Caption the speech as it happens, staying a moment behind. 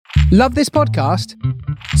Love this podcast?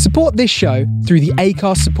 Support this show through the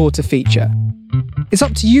Acast supporter feature. It's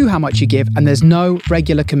up to you how much you give, and there's no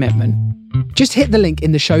regular commitment. Just hit the link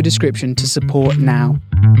in the show description to support now.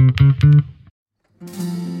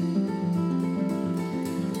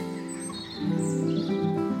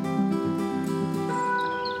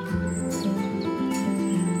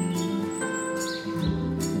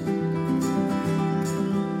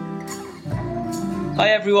 Hi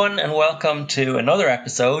everyone, and welcome to another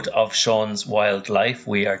episode of Sean's Wildlife.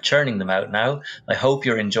 We are churning them out now. I hope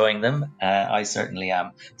you're enjoying them. I certainly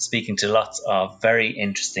am, speaking to lots of very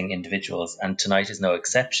interesting individuals, and tonight is no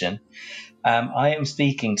exception. I am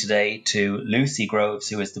speaking today to Lucy Groves,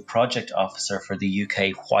 who is the project officer for the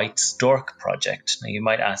UK White Stork project. Now you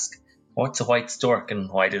might ask, what's a white stork and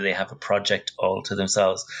why do they have a project all to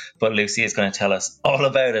themselves? But Lucy is going to tell us all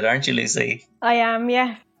about it, aren't you, Lucy? I am,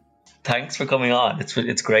 yeah. Thanks for coming on.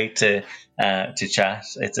 It's great to chat.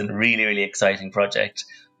 It's a really, really exciting project.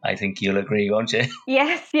 I think you'll agree, won't you?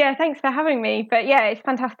 Yes, yeah, thanks for having me. But yeah, it's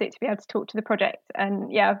fantastic to be able to talk to the project.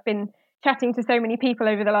 And yeah, I've been chatting to so many people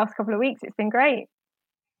over the last couple of weeks. It's been great.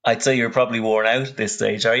 I'd say you're probably worn out at this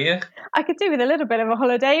stage, are you? I could do with a little bit of a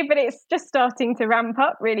holiday, but it's just starting to ramp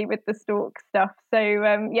up really with the stork stuff. So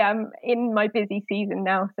yeah, I'm in my busy season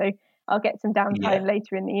now. So I'll get some downtime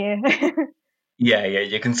later in the year. Yeah,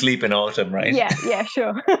 you can sleep in autumn, right? Yeah,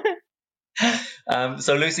 sure.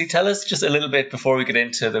 So Lucy, tell us just a little bit before we get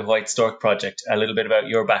into the White Stork project, a little bit about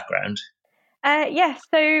your background. Yes,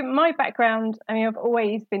 so my background, I've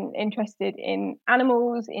always been interested in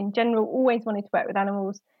animals in general, always wanted to work with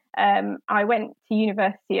animals. I went to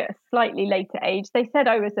university at a slightly later age. They said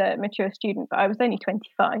I was a mature student, but I was only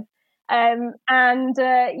 25. So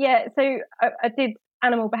I did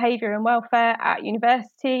animal behaviour and welfare at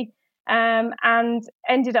university. And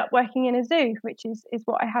ended up working in a zoo, which is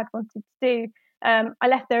what I had wanted to do. I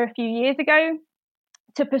left there a few years ago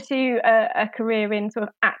to pursue a career in sort of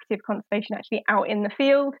active conservation, actually out in the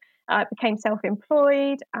field. I became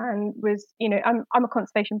self-employed and was, I'm a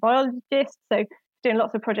conservation biologist, so doing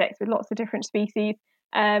lots of projects with lots of different species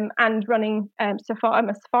and running safari. I'm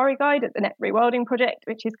a safari guide at the Net Rewilding Project,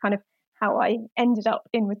 which is kind of how I ended up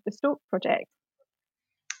in with the Stork project.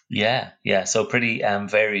 Yeah. So pretty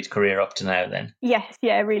varied career up to now then. Yes,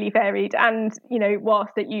 yeah, really varied. And,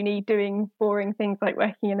 whilst at uni doing boring things like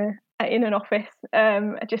working in an office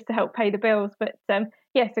just to help pay the bills. But so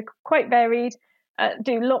quite varied.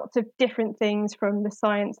 Do lots of different things from the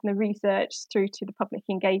science and the research through to the public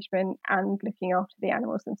engagement and looking after the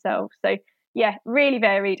animals themselves. So yeah, really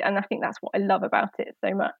varied. And I think that's what I love about it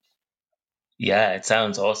so much. Yeah, it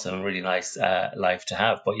sounds awesome. Really nice life to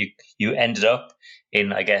have. But you ended up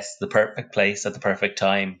in, I guess, the perfect place at the perfect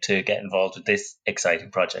time to get involved with this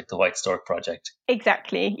exciting project, the White Stork project.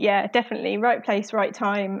 Exactly. Yeah, definitely. Right place, right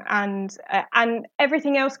time. And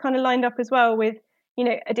everything else kind of lined up as well with,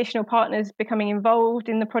 additional partners becoming involved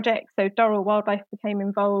in the project. So Durrell Wildlife became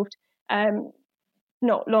involved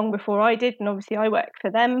not long before I did. And obviously I worked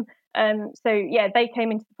for them. They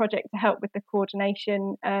came into the project to help with the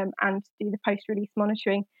coordination and do the post-release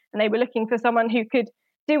monitoring. And they were looking for someone who could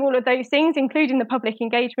do all of those things, including the public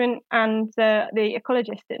engagement. And the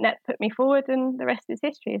ecologist at Net put me forward, and the rest is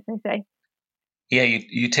history, as they say. Yeah,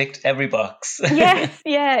 you ticked every box. Yes,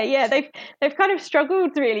 yeah. They've kind of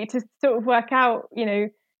struggled really to sort of work out,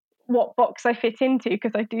 what box I fit into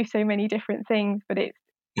because I do so many different things. But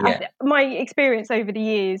my experience over the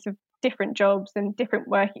years of different jobs and different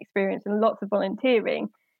work experience and lots of volunteering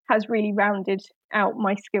has really rounded out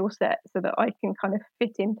my skill set so that I can kind of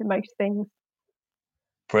fit into most things.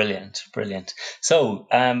 Brilliant. So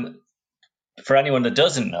for anyone that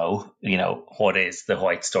doesn't know, what is the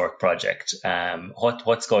White Stork project?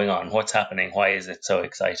 What's going on? What's happening? Why is it so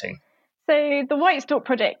exciting? So the White Stork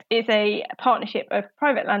project is a partnership of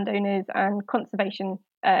private landowners and conservation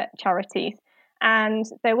charities. And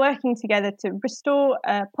they're working together to restore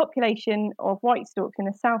a population of white storks in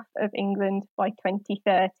the south of England by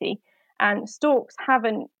 2030. And storks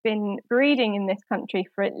haven't been breeding in this country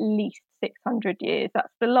for at least 600 years.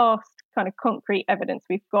 That's the last kind of concrete evidence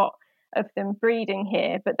we've got of them breeding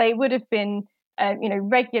here. But they would have been,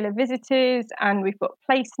 regular visitors, and we've got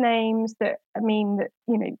place names that mean that,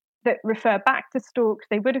 that refer back to storks.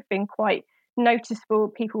 They would have been quite noticeable.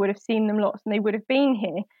 People would have seen them lots, and they would have been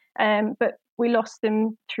here. But we lost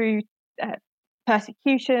them through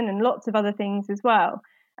persecution and lots of other things as well.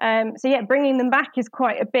 Bringing them back is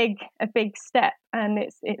quite a big step, and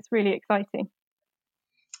it's really exciting.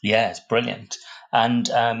 Yeah, it's brilliant. And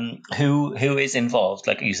who is involved?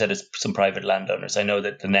 Like you said, it's some private landowners. I know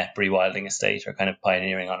that the Net Rewilding Estate are kind of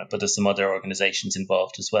pioneering on it, but there's some other organisations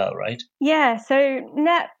involved as well, right? Yeah, so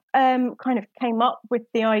Net kind of came up with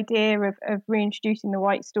the idea of reintroducing the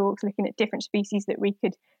white storks, looking at different species that we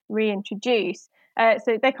could reintroduce.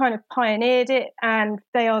 So they kind of pioneered it, and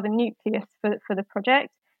they are the nucleus for the project.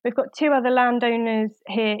 We've got two other landowners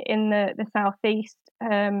here in the southeast.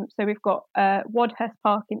 So we've got Wadhurst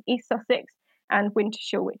Park in East Sussex and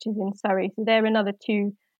Wintershall, which is in Surrey. So they're another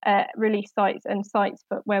two release sites and sites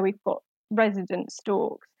where we've got resident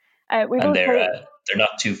storks. They're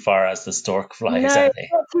not too far as the stork flies, no, are they?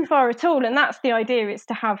 Not too far at all. And that's the idea, is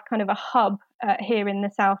to have kind of a hub here in the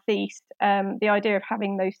southeast. The idea of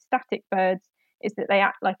having those static birds is that they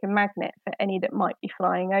act like a magnet for any that might be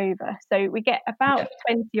flying over. So we get about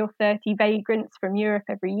 20 or 30 vagrants from Europe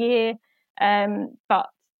every year, but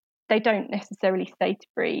they don't necessarily stay to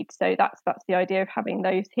breed. So that's the idea of having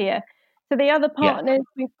those here. So the other partners,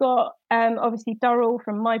 we've got obviously Durrell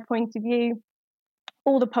from my point of view,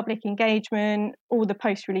 all the public engagement, all the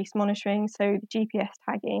post-release monitoring, so the GPS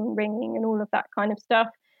tagging, ringing, and all of that kind of stuff.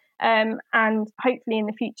 And hopefully in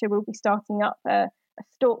the future we'll be starting up a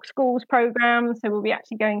stork schools program. So we'll be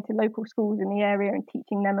actually going to local schools in the area and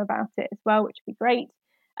teaching them about it as well, which would be great.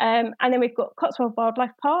 And then we've got Cotswold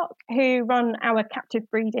Wildlife Park, who run our captive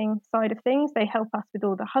breeding side of things. They help us with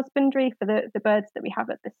all the husbandry for the birds that we have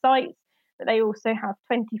at the sites, but they also have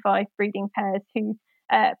 25 breeding pairs who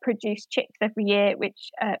produce chicks every year, which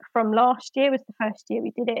from last year was the first year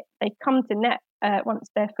we did it. They come to net once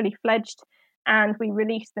they're fully fledged, and we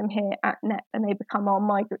release them here at net, and they become our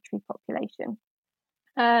migratory population.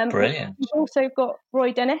 Brilliant. We've also got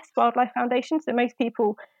Roy Dennis Wildlife Foundation, so most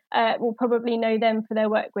people will probably know them for their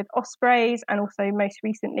work with ospreys, and also most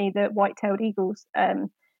recently the white-tailed eagles on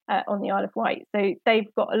the Isle of Wight. So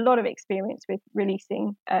they've got a lot of experience with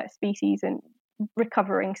releasing species and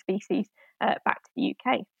recovering species back to the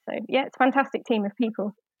UK. So yeah, it's a fantastic team of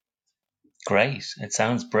people. Great. It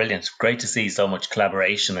sounds brilliant. Great to see so much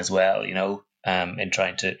collaboration as well, in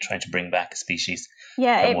trying to bring back a species.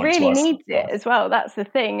 Yeah, it really needs it as well. That's the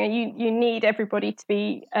thing. You need everybody to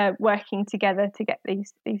be working together to get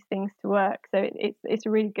these things to work. So it's a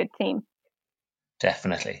really good team.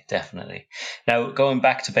 Definitely. Now, going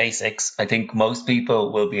back to basics, I think most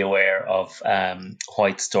people will be aware of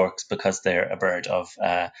white storks because they're a bird of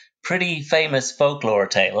pretty famous folklore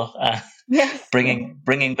tale. Yes.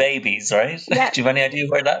 Bringing babies, right? Yes. Do you have any idea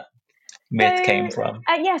where that myth came from?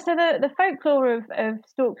 So the folklore of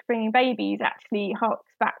storks bringing babies actually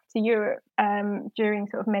harks back to Europe during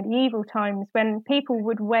sort of medieval times, when people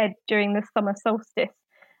would wed during the summer solstice.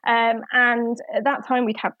 And at that time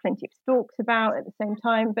we'd have plenty of storks about at the same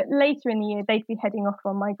time, but later in the year they'd be heading off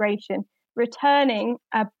on migration, returning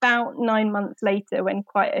about 9 months later when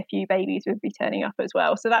quite a few babies would be turning up as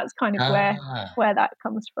well. So that's kind of where that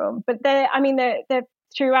comes from. But they're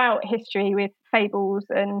throughout history with fables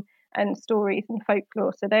and stories and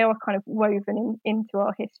folklore, so they are kind of woven into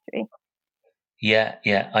our history. Yeah.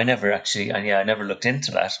 I never looked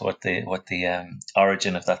into that. What the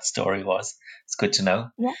origin of that story was. It's good to know.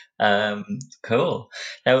 Yeah. Cool.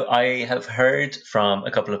 Now, I have heard from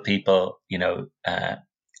a couple of people,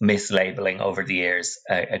 mislabeling over the years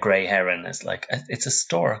a grey heron as like it's a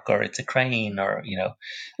stork or it's a crane, or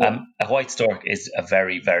a white stork is a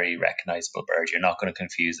very, very recognizable bird. You're not going to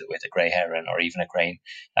confuse it with a grey heron or even a crane.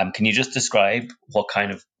 Can you just describe what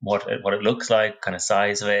it looks like, kind of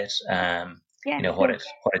size of it? What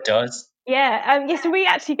it does? So we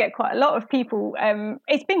actually get quite a lot of people.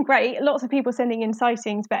 It's been great, lots of people sending in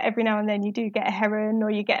sightings, but every now and then you do get a heron,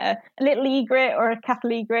 or you get a little egret or a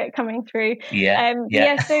cattle egret coming through.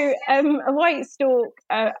 So a white stork,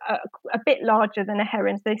 a bit larger than a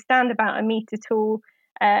heron, so they stand about 1 metre tall,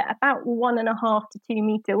 about 1.5 to 2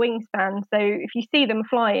 metre wingspan. So if you see them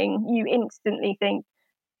flying, you instantly think,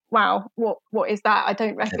 wow, what is that? I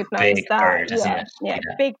don't recognise that. Bird, isn't it?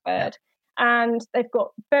 Big bird. And they've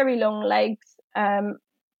got very long legs,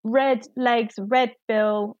 red legs, red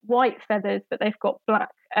bill, white feathers, but they've got black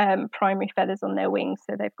primary feathers on their wings,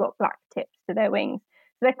 so they've got black tips to their wings.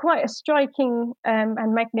 So they're quite a striking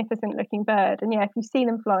and magnificent looking bird. And if you see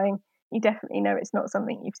them flying, you definitely know it's not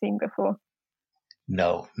something you've seen before.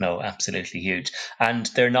 No, absolutely huge. And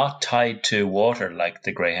they're not tied to water like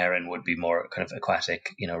the grey heron would be, more kind of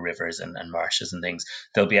aquatic, rivers and marshes and things.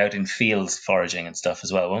 They'll be out in fields foraging and stuff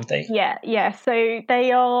as well, won't they? Yeah. So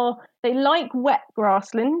they like wet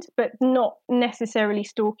grassland, but not necessarily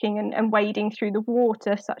stalking and wading through the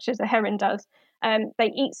water such as a heron does.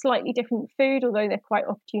 They eat slightly different food, although they're quite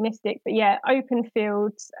opportunistic. But open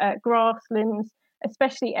fields, grasslands,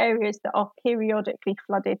 especially areas that are periodically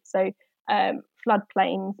flooded. So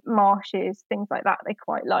floodplains, marshes, things like that, they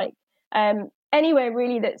quite like. Anywhere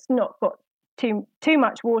really that's not got too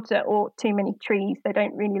much water or too many trees. They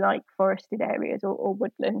don't really like forested areas or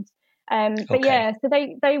woodlands. But yeah, so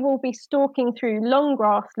they will be stalking through long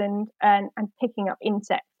grassland and picking up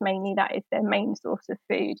insects mainly. That is their main source of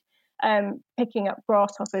food. Picking up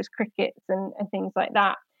grasshoppers, crickets, and things like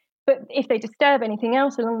that. But if they disturb anything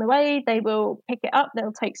else along the way, they will pick it up.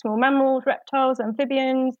 They'll take small mammals, reptiles,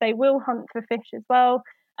 amphibians. They will hunt for fish as well.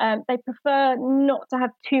 They prefer not to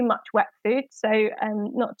have too much wet food, so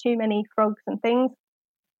not too many frogs and things.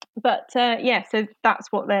 But so that's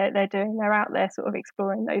what they're doing. They're out there sort of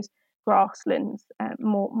exploring those grasslands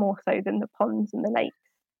more so than the ponds and the lakes.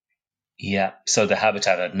 Yeah, so the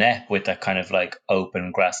habitat at Knepp with that kind of like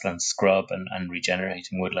open grassland scrub and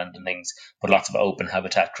regenerating woodland and things, but lots of open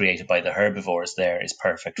habitat created by the herbivores there is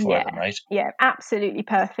perfect for them, right? Yeah, absolutely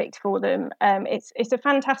perfect for them. It's a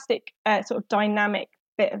fantastic sort of dynamic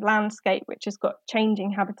bit of landscape which has got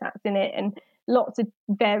changing habitats in it and lots of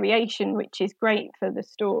variation, which is great for the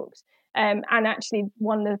storks. And actually,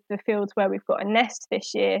 one of the fields where we've got a nest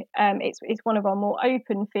this year, it's one of our more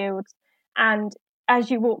open fields, and as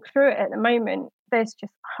you walk through it at the moment, there's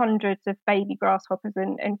just hundreds of baby grasshoppers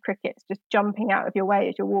and crickets just jumping out of your way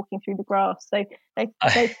as you're walking through the grass. So they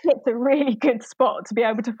picked a really good spot to be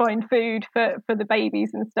able to find food for the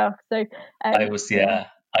babies and stuff. So I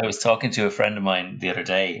was talking to a friend of mine the other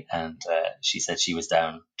day, and she said she was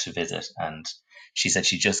down to visit, and she said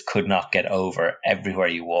she just could not get over everywhere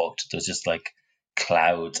you walked. There was just like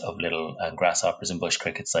clouds of little grasshoppers and bush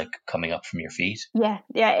crickets like coming up from your feet. Yeah,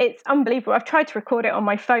 it's unbelievable. I've tried to record it on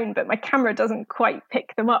my phone, but my camera doesn't quite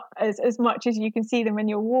pick them up as much as you can see them when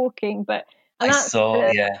you're walking. But I saw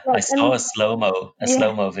a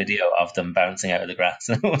slow-mo video of them bouncing out of the grass.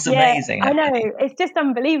 It was amazing. I know. It's just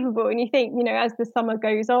unbelievable. And you think, as the summer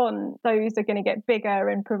goes on, those are going to get bigger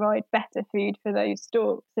and provide better food for those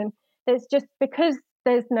storks. And there's just, because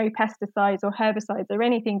there's no pesticides or herbicides or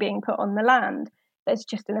anything being put on the land, there's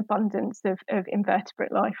just an abundance of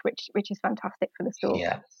invertebrate life, which is fantastic for the stork.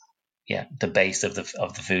 Yeah, the base of the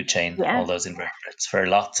food chain, all those invertebrates for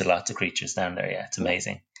lots and lots of creatures down there. Yeah, it's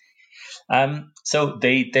amazing. So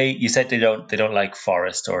you said they don't like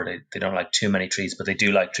forest, or they don't like too many trees, but they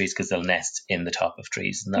do like trees because they'll nest in the top of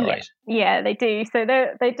trees. Isn't that right? Yeah, they do. So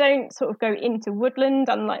they don't sort of go into woodland,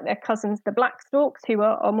 unlike their cousins, the black storks, who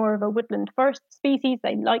are more of a woodland forest species.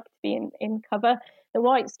 They like to be in cover. The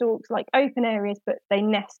white storks like open areas, but they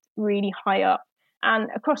nest really high up. And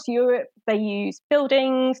across Europe, they use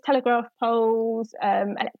buildings, telegraph poles,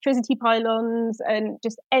 electricity pylons, and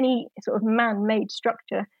just any sort of man-made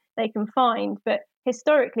structure they can find. But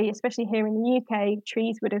historically, especially here in the UK,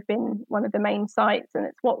 trees would have been one of the main sites, and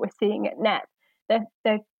it's what we're seeing at Knepp.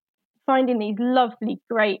 They're finding these lovely,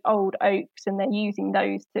 great old oaks, and they're using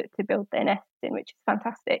those to build their nests in, which is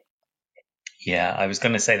fantastic. Yeah, I was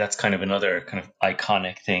going to say that's kind of another kind of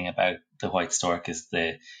iconic thing about the white stork is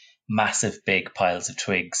the massive big piles of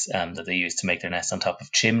twigs that they use to make their nests on top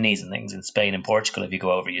of chimneys and things. In Spain and Portugal, if you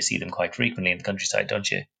go over, you see them quite frequently in the countryside,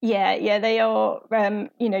 don't you? Yeah, they are,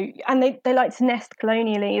 and they like to nest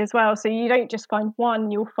colonially as well. So you don't just find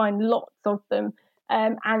one, you'll find lots of them.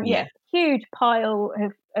 Huge pile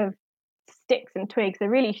of sticks and twigs. They're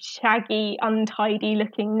really shaggy, untidy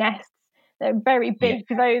looking nests. They're very big,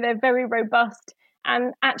 though. They're very robust.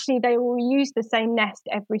 And actually, they will use the same nest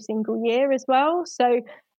every single year as well. So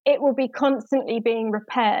it will be constantly being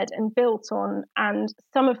repaired and built on. And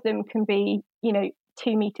some of them can be,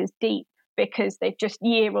 2 meters deep because they've just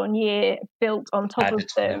year on year built on top of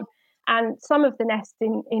them. And some of the nests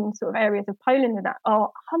in sort of areas of Poland and that are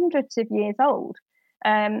hundreds of years old.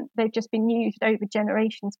 They've just been used over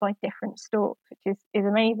generations by different storks, which is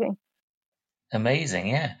amazing. Amazing,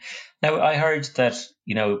 yeah. Now, I heard that,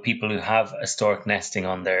 people who have a stork nesting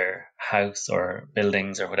on their house or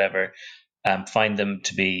buildings or whatever find them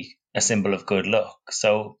to be a symbol of good luck.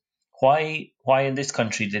 So why in this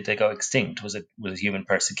country did they go extinct? Was it human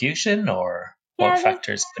persecution, or what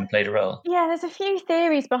factors can play a role? Yeah, there's a few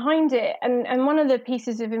theories behind it. And one of the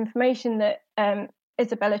pieces of information that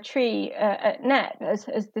Isabella Tree at Knepp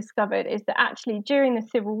has discovered is that actually during the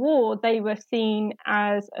Civil War they were seen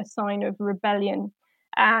as a sign of rebellion,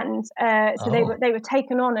 and they were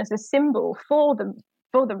taken on as a symbol for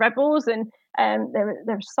the rebels, and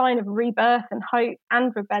they're a sign of rebirth and hope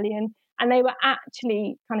and rebellion, and they were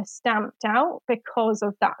actually kind of stamped out because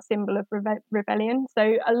of that symbol of rebellion.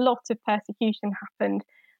 So a lot of persecution happened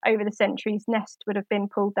over the centuries. Nests would have been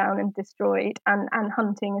pulled down and destroyed, and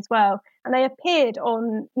hunting as well. And they appeared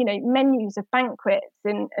on, menus of banquets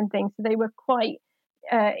and things. So they were quite,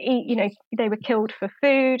 they were killed for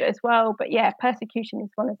food as well. But yeah, persecution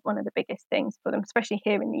is one of the biggest things for them, especially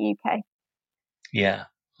here in the UK. Yeah.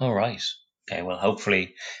 All right. Okay, well,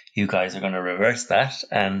 hopefully you guys are going to reverse that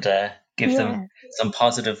and give them some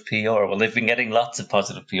positive PR. Well, they've been getting lots of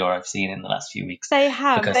positive PR, I've seen in the last few weeks. They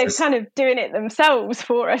have. They've kind of doing it themselves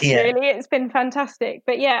for us, really. It's been fantastic.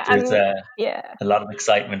 But there's a lot of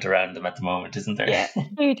excitement around them at the moment, isn't there? Yeah,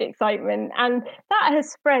 huge excitement. And that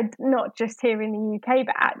has spread not just here in the UK,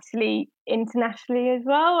 but actually internationally as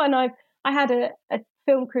well. And I had a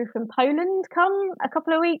film crew from Poland come a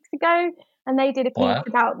couple of weeks ago, and they did a piece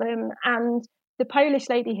about them. And the Polish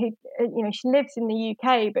lady who, she lives in the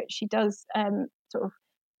UK, but she does sort of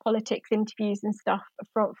politics interviews and stuff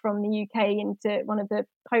from the UK into one of the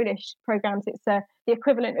Polish programs. It's the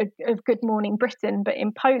equivalent of Good Morning Britain, but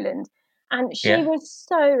in Poland. And she was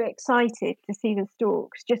so excited to see the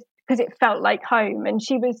storks, just because it felt like home. And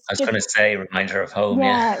she was going to say, remind her of home.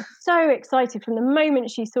 Yeah, so excited from the moment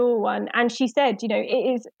she saw one. And she said, it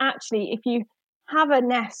is actually, if you have a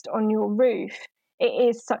nest on your roof, it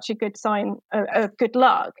is such a good sign of good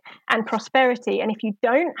luck and prosperity. And if you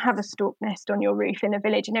don't have a stork nest on your roof in a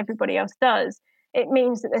village and everybody else does, it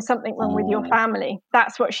means that there's something wrong with your family.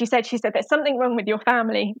 That's what she said. She said, there's something wrong with your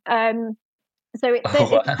family. So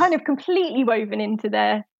it's kind of completely woven into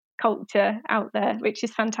their culture out there, which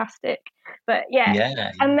is fantastic. But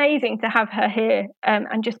amazing to have her here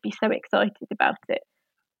and just be so excited about it.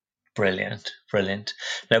 Brilliant.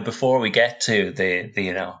 Now, before we get to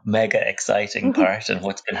the mega exciting part and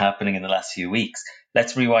what's been happening in the last few weeks,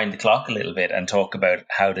 let's rewind the clock a little bit and talk about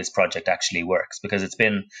how this project actually works, because it's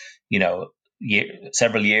been,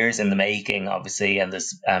 several years in the making, obviously, and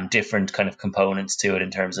there's different kind of components to it in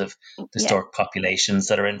terms of the stork populations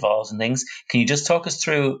that are involved and things. Can you just talk us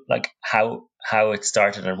through like how it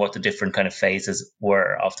started and what the different kind of phases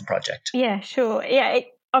were of the project? Yeah, sure. Yeah,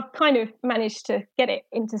 I've kind of managed to get it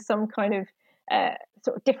into some kind of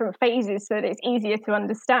sort of different phases so that it's easier to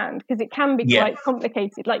understand, because it can be quite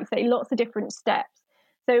complicated, like you say, lots of different steps.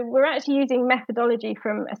 So we're actually using methodology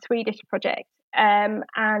from a Swedish project,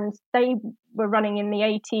 and they were running in the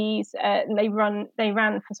 80s, and they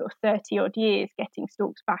ran for sort of 30 odd years getting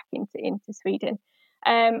storks back into Sweden,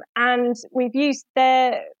 and we've used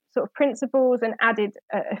their sort of principles and added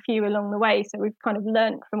a few along the way. So we've kind of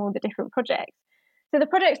learned from all the different projects. So the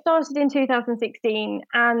project started in 2016,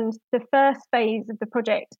 and the first phase of the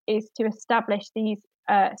project is to establish these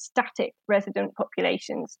static resident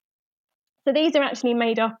populations. So these are actually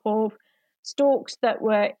made up of storks that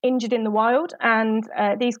were injured in the wild, and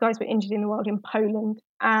these guys were injured in the wild in Poland.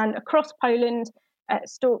 And across Poland,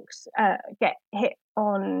 storks get hit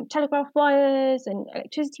on telegraph wires and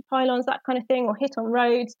electricity pylons, that kind of thing, or hit on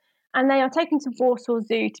roads, and they are taken to Warsaw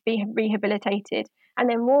Zoo to be rehabilitated. And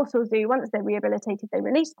then Warsaw Zoo, once they're rehabilitated, they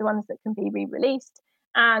release the ones that can be re-released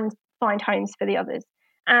and find homes for the others.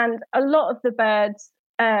 And a lot of the birds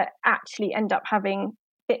actually end up having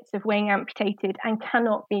bits of wing amputated and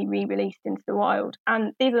cannot be re-released into the wild.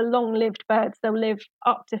 And these are long-lived birds. They'll live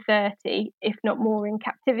up to 30, if not more, in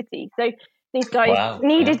captivity. So these guys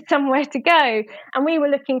needed somewhere to go. And we were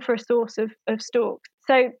looking for a source of storks.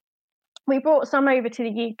 So we brought some over to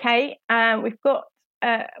the UK, and we've brought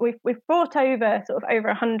over sort of over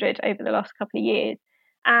 100 over the last couple of years,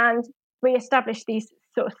 and we established these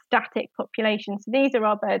sort of static populations. So these are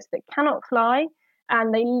our birds that cannot fly,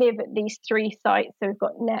 and they live at these 3 sites. So we've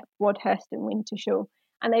got Knepp, Wadhurst and Wintershall,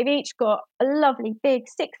 and they've each got a lovely big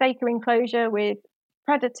 6-acre enclosure with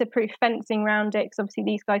predator-proof fencing around it, because obviously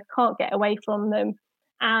these guys can't get away from them,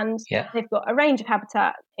 and they've got a range of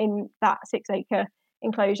habitat in that 6-acre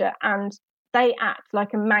enclosure, and they act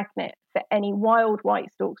like a magnet for any wild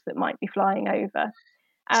white storks that might be flying over.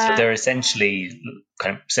 So they're essentially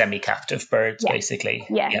kind of semi-captive birds, basically.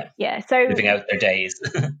 Yeah. So living out their days.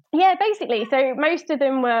 Yeah, basically. So most of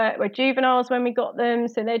them were juveniles when we got them.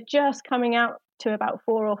 So they're just coming out to about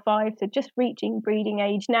 4 or 5, so just reaching breeding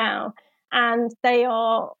age now. And they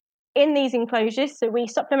are in these enclosures. So we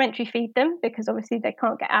supplementary feed them, because obviously they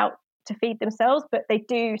can't get out to feed themselves, but they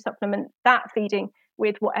do supplement that feeding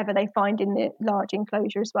with whatever they find in the large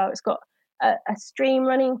enclosure as well. It's got a stream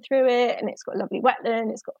running through it, and it's got a lovely wetland,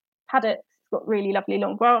 it's got paddocks, it's got really lovely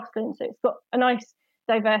long grassland, so it's got a nice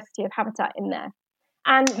diversity of habitat in there.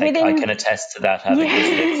 And I can attest to that, having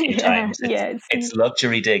visited a few times. It's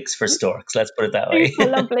luxury digs for storks, let's put it that way. Super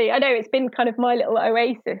lovely. I know, it's been kind of my little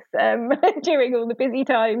oasis during all the busy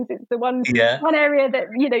times. It's the one area that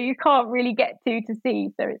you can't really get to see,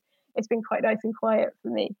 so it's been quite nice and quiet for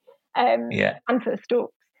me, and for the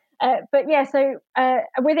storks. So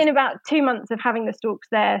within about 2 months of having the storks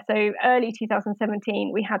there, so early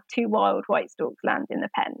 2017, we had 2 wild white storks land in the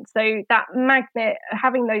pen. So that magnet,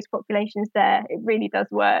 having those populations there, it really does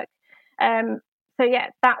work. So yeah,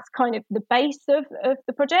 that's kind of the base of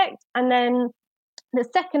the project. And then the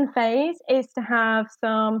second phase is to have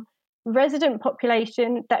some resident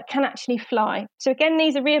population that can actually fly. So again,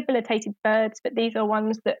 these are rehabilitated birds, but these are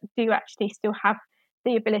ones that do actually still have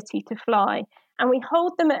the ability to fly. And we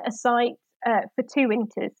hold them at a site for 2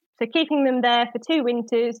 winters. So keeping them there for 2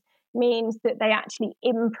 winters means that they actually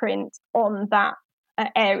imprint on that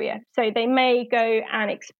area. So they may go and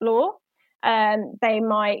explore. They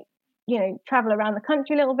might, travel around the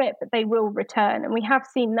country a little bit, but they will return. And we have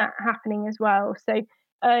seen that happening as well. So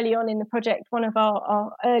early on in the project, one of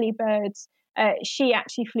our early birds, she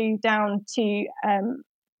actually flew down to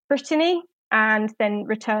Brittany and then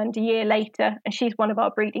returned a year later. And she's one of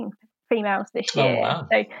our breeding females this year. Oh, wow.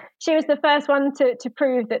 So she was the first one to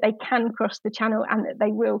prove that they can cross the channel and that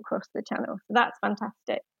they will cross the channel. So that's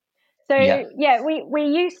fantastic. So we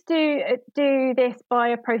used to do this by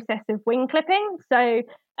a process of wing clipping. So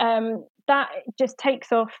that just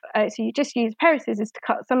takes off. So you just use a pair of scissors to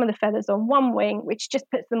cut some of the feathers on one wing, which just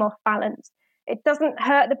puts them off balance. It doesn't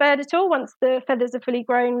hurt the bird at all. Once the feathers are fully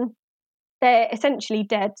grown, they're essentially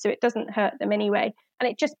dead, so it doesn't hurt them anyway. And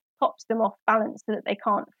it just pops them off balance so that they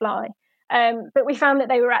can't fly. But we found that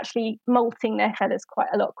they were actually molting their feathers quite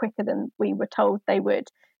a lot quicker than we were told they would.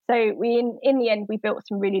 So we, in the end, we built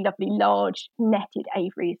some really lovely large netted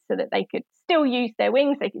aviaries so that they could still use their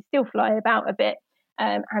wings, they could still fly about a bit,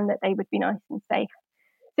 and that they would be nice and safe.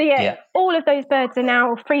 So all of those birds are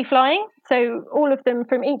now free flying. So all of them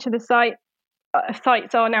from each of the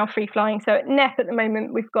sites are now free flying. So at Knepp at the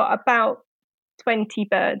moment, we've got about 20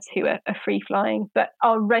 birds who are free flying, but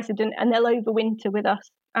are resident, and they'll overwinter with us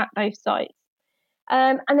at those sites.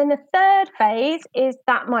 And then the third phase is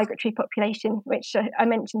that migratory population, which I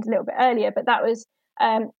mentioned a little bit earlier, but that was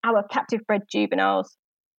our captive bred juveniles.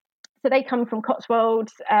 So they come from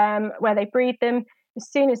Cotswolds, where they breed them. As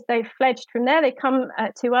soon as they've fledged from there, they come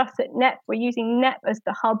to us at Knepp. We're using Knepp as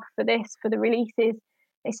the hub for this, for the releases.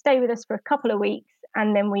 They stay with us for a couple of weeks,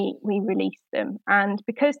 and then we release them. And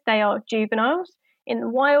because they are juveniles in the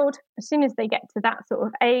wild, as soon as they get to that sort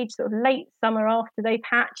of age, sort of late summer after they've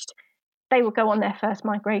hatched, they will go on their first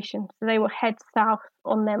migration. So they will head south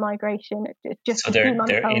on their migration. Just so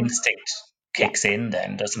their instinct kicks in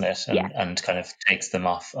then, doesn't it? And kind of takes them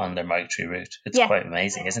off on their migratory route. It's quite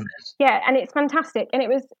amazing, isn't it? Yeah, and it's fantastic. And it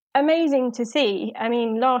was amazing to see. I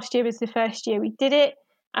mean, last year was the first year we did it.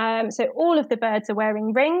 So all of the birds are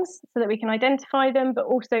wearing rings so that we can identify them, but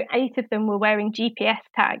also 8 of them were wearing GPS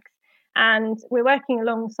tags. And we're working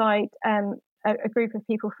alongside a group of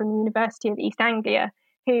people from the University of East Anglia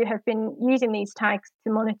who have been using these tags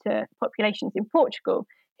to monitor populations in Portugal,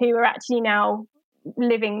 who are actually now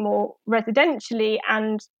living more residentially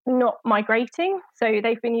and not migrating. So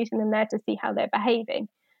they've been using them there to see how they're behaving.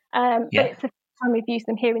 But it's the first time we've used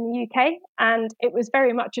them here in the UK, and it was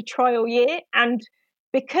very much a trial year. And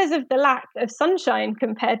because of the lack of sunshine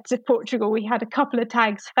compared to Portugal, we had a couple of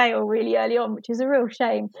tags fail really early on, which is a real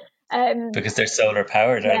shame. Because they're solar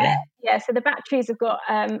powered, aren't they? Yeah, so the batteries have got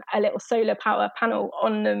a little solar power panel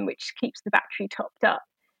on them, which keeps the battery topped up.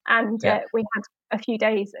 And we had a few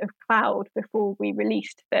days of cloud before we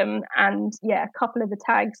released them. And a couple of the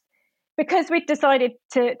tags, because we'd decided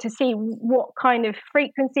to see what kind of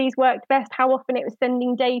frequencies worked best, how often it was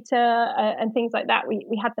sending data and things like that,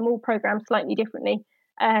 we had them all programmed slightly differently.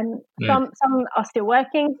 Some are still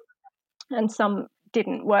working and some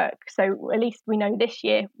didn't work. So at least we know this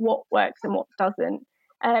year what works and what doesn't.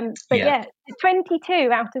 But 22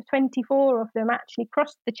 out of 24 of them actually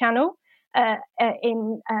crossed the channel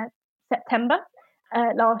in September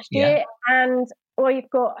last year. And we've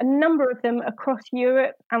got a number of them across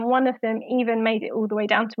Europe, and one of them even made it all the way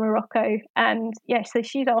down to Morocco. And so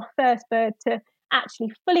she's our first bird to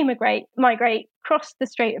actually fully migrate, cross the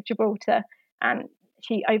Strait of Gibraltar, and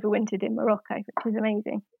she overwintered in Morocco, which is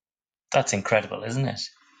amazing. That's incredible, isn't it?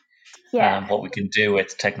 Yeah. What we can do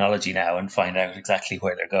with technology now and find out exactly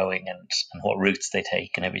where they're going and what routes they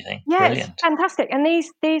take and everything. Yeah, Brilliant. It's fantastic. And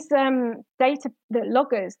these data, the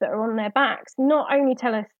loggers that are on their backs, not only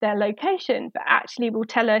tell us their location, but actually will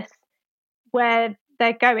tell us where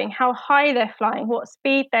they're going, how high they're flying, what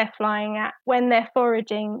speed they're flying at, when they're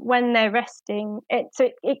foraging, when they're resting. So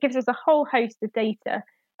it gives us a whole host of data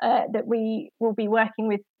that we will be working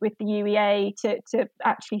with the UEA to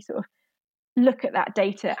actually sort of look at that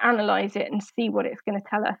data, analyse it, and see what it's going to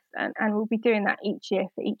tell us. And we'll be doing that each year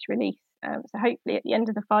for each release. So hopefully at the end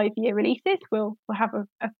of the 5-year releases, we'll have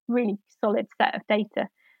a really solid set of data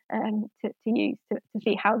to use to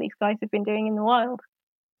see how these guys have been doing in the wild.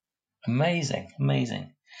 Amazing.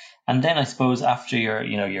 And then I suppose after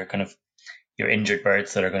your your injured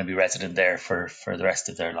birds that are going to be resident there for the rest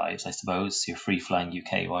of their lives, I suppose. Your free-flying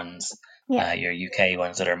UK ones, your UK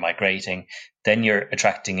ones that are migrating. Then you're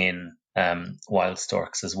attracting in wild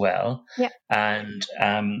storks as well. Yeah. And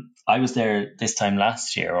I was there this time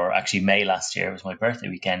last year, or actually May last year. It was my birthday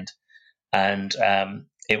weekend. And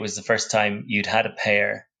it was the first time you'd had a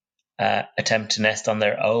pair attempt to nest on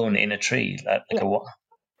their own in a tree.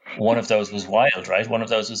 One of those was wild, right? One of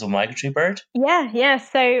those was a migratory bird. Yeah.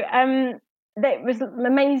 So it was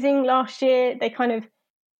amazing last year. They kind of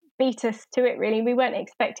beat us to it, really. We weren't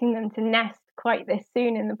expecting them to nest quite this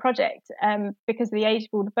soon in the project because of the age of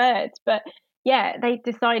all the birds. But yeah, they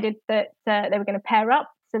decided that they were going to pair up.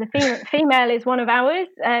 So the female is one of ours.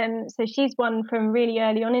 So she's one from really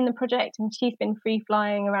early on in the project, and she's been free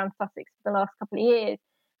flying around Sussex for the last couple of years.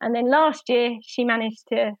 And then last year, she managed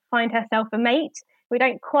to find herself a mate. We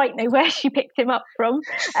don't quite know where she picked him up from.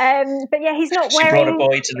 But yeah, he's not wearing... She brought a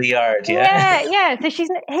boy to the yard, yeah? Yeah. So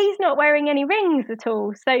he's not wearing any rings at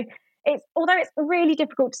all. So although it's really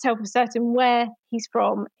difficult to tell for certain where he's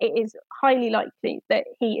from, it is highly likely that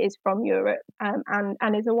he is from Europe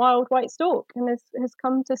and is a wild white stork and has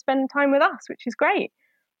come to spend time with us, which is great.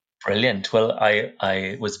 Brilliant. Well,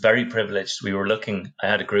 I was very privileged. We were looking, I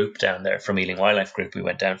had a group down there from Ealing Wildlife Group. We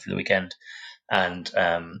went down for the weekend, and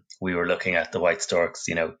we were looking at the white storks,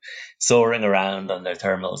 soaring around on their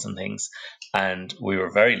thermals and things. And we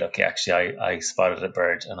were very lucky, actually. I spotted a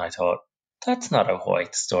bird and I thought, that's not a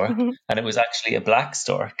white stork. And it was actually a black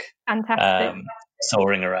stork. Fantastic.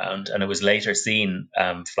 Soaring around. And it was later seen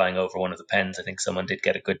flying over one of the pens. I think someone did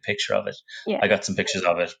get a good picture of it. Yeah. I got some pictures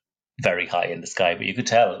of it very high in the sky, but you could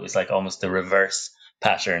tell it was like almost the reverse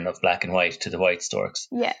pattern of black and white to the white storks.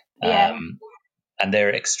 Yeah. And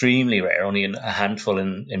they're extremely rare, only a handful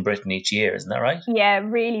in Britain each year, isn't that right? Yeah,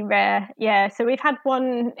 really rare. Yeah, so we've had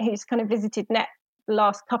one who's kind of visited Net the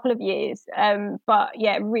last couple of years, but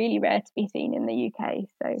yeah, really rare to be seen in the UK.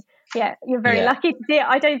 So yeah, you're very lucky to see it.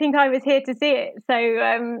 I don't think I was here to see it. So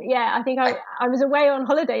yeah, I think I was away on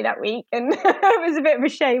holiday that week, and it was a bit of a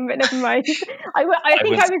shame, but never mind. I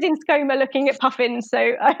think I was in Skoma looking at puffins, so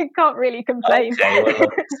I can't really complain. Okay, well,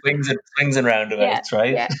 look, swings and roundabouts,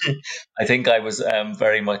 right? Yeah. I think I was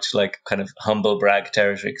very much like kind of humble brag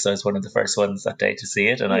territory, because I was one of the first ones that day to see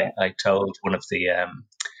it, and I told one of the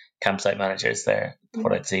campsite managers there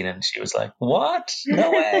what I'd seen, and she was like, "What?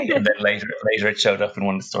 No way!" And then later it showed up in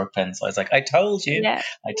one of the stork pens. So I was like, "I told you,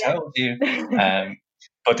 I told you."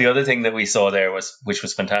 But the other thing that we saw there which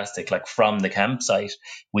was fantastic, like from the campsite,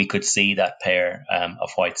 we could see that pair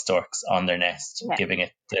of white storks on their nest, giving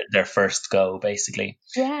it their first go, basically.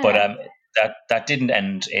 Yeah. But that didn't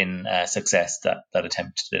end in success. That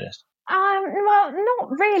attempt did it. Well,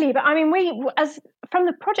 not really, but I mean, from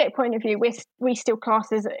the project point of view, we still class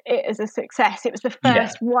it as a success. It was the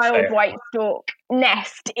first wild white stork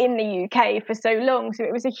nest in the UK for so long, so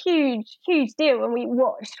it was a huge, huge deal, and we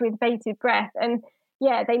watched with bated breath. And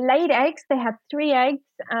yeah, they laid eggs. They had 3 eggs,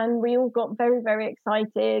 and we all got very, very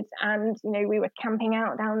excited. And we were camping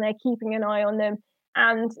out down there, keeping an eye on them.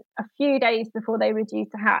 And a few days before they were due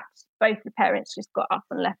to hatch, both the parents just got up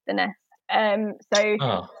and left the nest.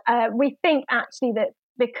 We think actually that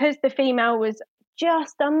because the female was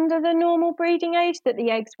just under the normal breeding age, that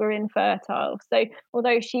the eggs were infertile. So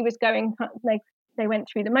although she was going, they went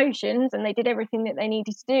through the motions and they did everything that they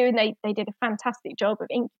needed to do, and they did a fantastic job of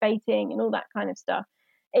incubating and all that kind of stuff.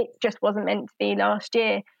 It just wasn't meant to be last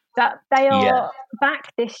year. But they are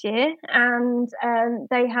back this year, and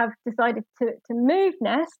they have decided to move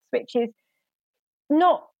nests, which is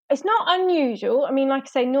it's not unusual. I mean, like I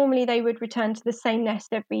say, normally they would return to the same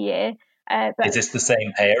nest every year. But is this the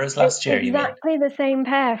same pair as last year? Exactly the same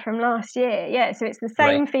pair from last year. Yeah, so it's the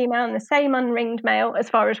same female and the same unringed male, as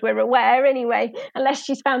far as we're aware, anyway. Unless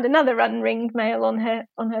she's found another unringed male on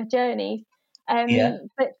her journey.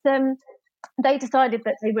 But they decided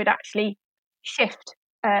that they would actually shift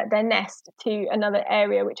their nest to another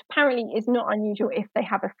area, which apparently is not unusual if they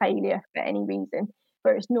have a failure for any reason.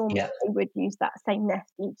 Whereas normally they would use that same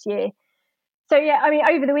nest each year. So yeah, I mean,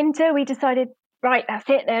 over the winter we decided, right, that's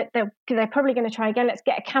it. They're probably going to try again. Let's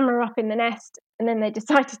get a camera up in the nest. And then they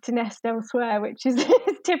decided to nest elsewhere, which is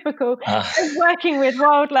typical of working with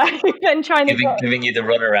wildlife and trying giving you the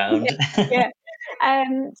runaround.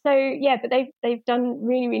 But they've done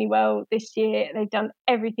really, really well this year. They've done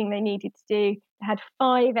everything they needed to do. They had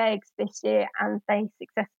 5 eggs this year, and they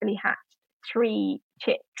successfully hatched 3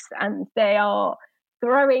 chicks, and they are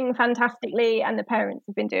growing fantastically, and the parents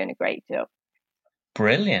have been doing a great job.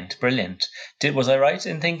 Brilliant. Was I right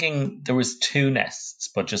in thinking there was 2 nests,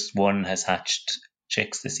 but just one has hatched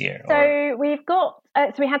chicks this year? So we've got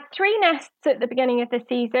so we had 3 nests at the beginning of the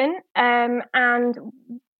season, and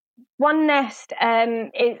one nest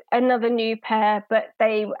is another new pair, but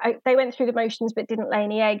they went through the motions but didn't lay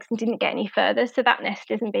any eggs and didn't get any further, so that nest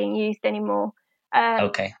isn't being used anymore.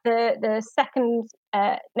 Okay. The second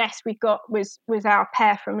nest we got was our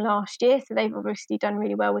pair from last year, so they've obviously done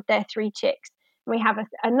really well with their 3 chicks. And we have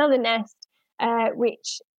another nest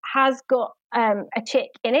which has got a chick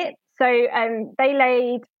in it. So they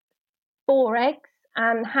laid 4 eggs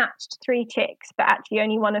and hatched 3 chicks, but actually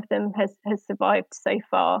only one of them has survived so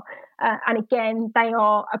far. And again, they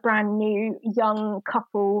are a brand new young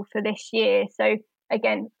couple for this year. So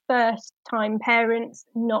again, first time parents,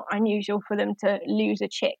 not unusual for them to lose a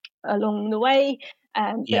chick along the way.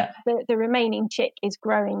 Yeah. But the remaining chick is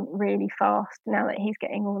growing really fast now that he's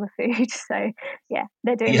getting all the food. So yeah,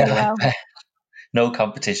 they're doing really well. No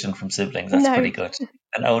competition from siblings. That's pretty good.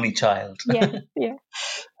 An only child. Yeah.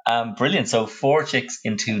 Brilliant. So 4 chicks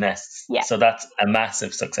in 2 nests. Yeah. So that's a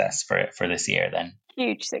massive success for this year then.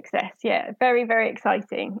 Huge success. Yeah. Very, very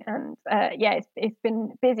exciting. And it's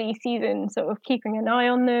been a busy season, sort of keeping an eye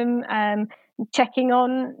on them, checking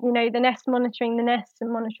on, the nest, monitoring the nests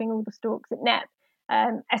and monitoring all the stalks at Knepp.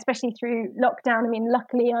 Especially through lockdown. I mean,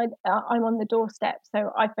 luckily I'm on the doorstep,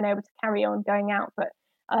 so I've been able to carry on going out. But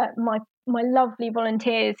my lovely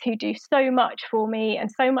volunteers who do so much for me and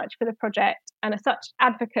so much for the project and are such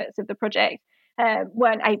advocates of the project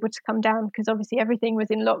weren't able to come down because obviously everything was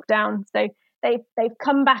in lockdown. So they've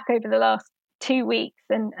come back over the last 2 weeks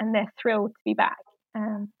and they're thrilled to be back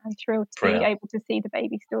and thrilled to be able to see the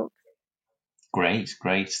baby stalks.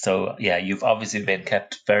 Great. So yeah, you've obviously been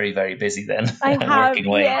kept very, very busy then. I have, working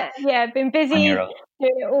away been busy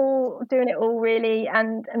doing it all really,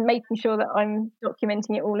 and making sure that I'm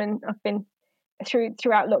documenting it all. And I've been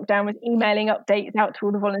throughout lockdown was emailing updates out to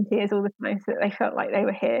all the volunteers all the time so that they felt like they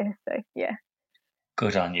were here. So yeah.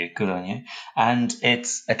 Good on you. And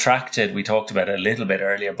it's attracted, we talked about it a little bit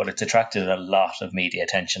earlier, but it's attracted a lot of media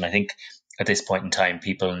attention. I think at this point in time,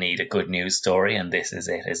 people need a good news story, and this is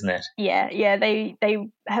it, isn't it? Yeah. They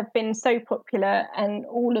have been so popular, and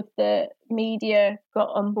all of the media got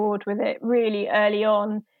on board with it really early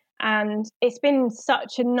on. And it's been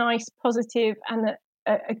such a nice, positive, and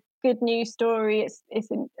a good news story. It's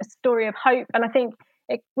a story of hope, and I think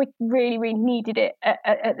we really, really needed it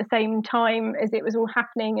at the same time as it was all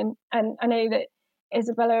happening. And I know that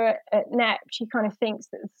Isabella at Knepp, she kind of thinks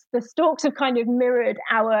that the stalks have kind of mirrored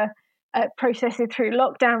our processes through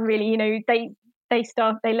lockdown. Really, they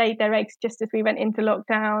laid their eggs just as we went into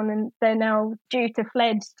lockdown, and they're now due to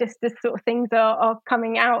fledge just as sort of things are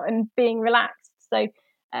coming out and being relaxed. So,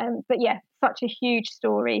 but yeah, such a huge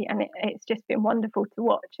story, and it's just been wonderful to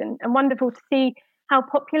watch and wonderful to see how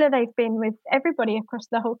popular they've been with everybody across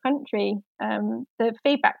the whole country. The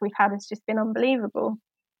feedback we've had has just been unbelievable.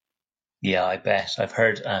 Yeah, I bet. I've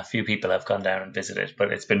heard a few people have gone down and visited,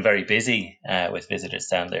 but it's been very busy with visitors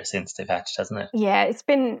down there since they've hatched, hasn't it? Yeah, it's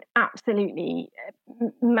been absolutely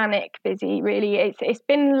manic busy, really. It's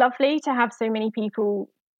been lovely to have so many people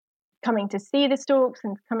coming to see the stalks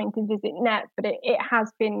and coming to visit Knepp, but it has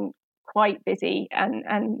been quite busy.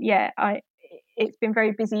 And yeah, it's been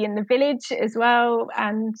very busy in the village as well.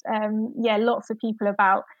 And lots of people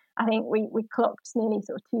about. I think we clocked nearly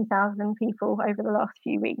sort of 2,000 people over the last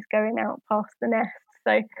few weeks going out past the nest.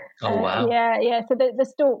 So, wow. Yeah. So the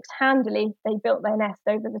stalks handily, they built their nest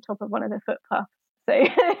over the top of one of the footpaths. So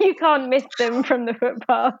you can't miss them from the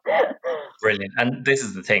footpath. Brilliant. And this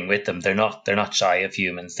is the thing with them. They're not shy of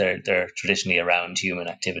humans. They're traditionally around human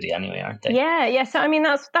activity anyway, aren't they? Yeah. So I mean,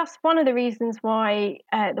 that's one of the reasons why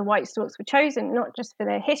the white storks were chosen, not just for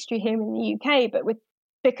their history here in the UK, but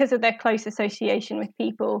because of their close association with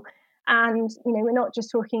people. And, we're not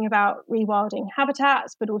just talking about rewilding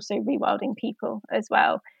habitats, but also rewilding people as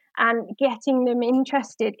well. And getting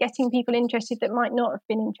people interested that might not have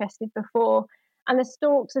been interested before. And the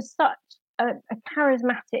storks are such a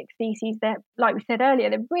charismatic species that, like we said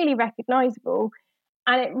earlier, they're really recognisable.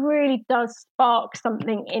 And it really does spark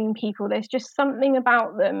something in people. There's just something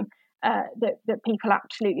about them that people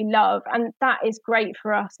absolutely love, and that is great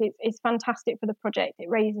for us. It's fantastic for the project. It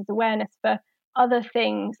raises awareness for other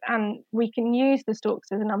things, and we can use the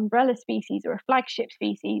storks as an umbrella species or a flagship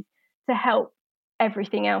species to help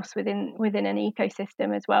everything else within an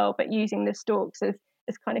ecosystem as well. But using the storks as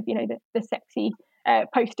kind of the sexy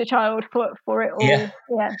poster child for it all. Yeah.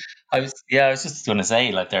 I was just going to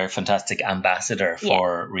say, like, they're a fantastic ambassador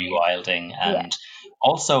for rewilding, and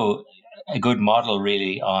also a good model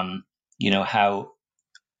really on how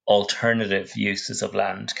alternative uses of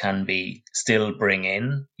land can be still bring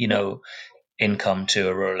in income to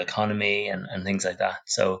a rural economy and things like that.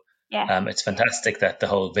 So Yeah. it's fantastic that the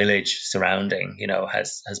whole village surrounding,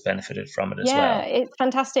 has benefited from it as Yeah, well. it's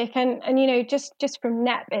fantastic, and just from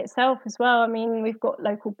Knepp itself as well. I mean, we've got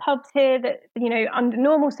local pubs here that under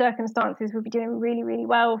normal circumstances would be doing really, really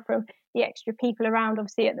well from the extra people around.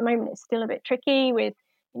 Obviously, at the moment it's still a bit tricky with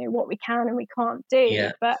what we can and we can't do,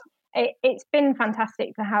 Yeah, but it's been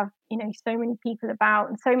fantastic to have so many people about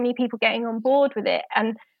and so many people getting on board with it.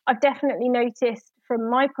 And I've definitely noticed, from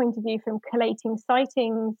my point of view, from collating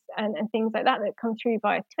sightings and things like that come through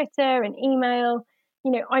via Twitter and email.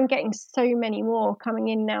 I'm getting so many more coming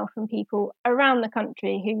in now from people around the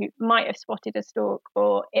country who might have spotted a stork,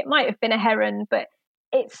 or it might have been a heron, but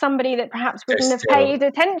it's somebody that perhaps they're wouldn't have still, paid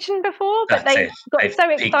attention before, but that's they it. got They've so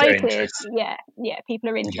piqued their excited. interest. Yeah, people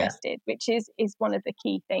are Yeah. interested, which is one of the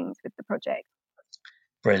key things with the project.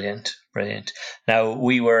 Brilliant. Now,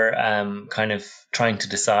 we were kind of trying to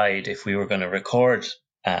decide if we were going to record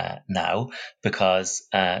now, because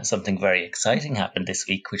something very exciting happened this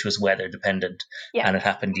week, which was weather dependent, Yeah. and it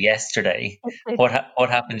happened yesterday. What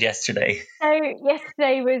happened yesterday? So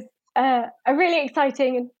yesterday was a really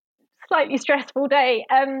exciting and slightly stressful day.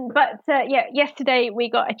 Yesterday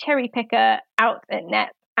we got a cherry picker out at Knepp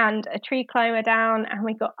and a tree climber down, and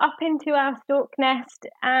we got up into our stork nest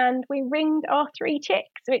and we ringed our 3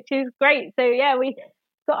 chicks, which is great. So yeah, we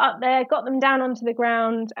got up there, got them down onto the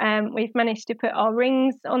ground. We've managed to put our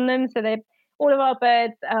rings on them, so all of our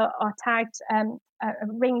birds are tagged,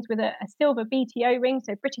 ringed with a silver BTO ring,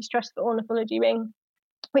 so British Trust for Ornithology ring,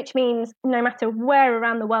 which means no matter where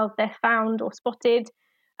around the world they're found or spotted,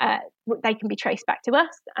 they can be traced back to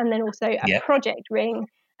us. And then also a project ring,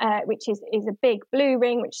 which is a big blue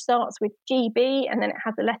ring, which starts with GB and then it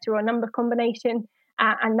has a letter or a number combination,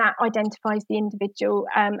 and that identifies the individual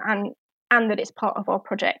and that it's part of our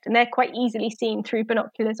project. And they're quite easily seen through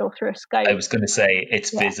binoculars or through a scope. I was going to say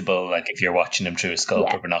it's visible, like if you're watching them through a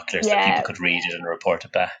scope or binoculars, so people could read it and report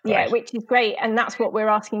it back. Yeah, Right? which is great. And that's what we're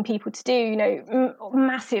asking people to do,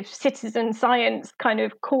 massive citizen science kind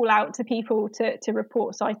of call out to people to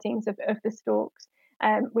report sightings of the storks,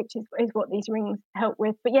 which is what these rings help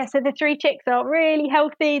with. But yeah, so the 3 chicks are really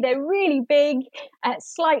healthy. They're really big,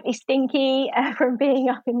 slightly stinky from being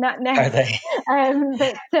up in that nest. Are they? And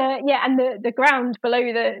the ground below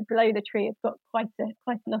the tree has got quite a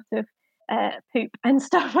lot of poop and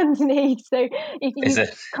stuff underneath, so you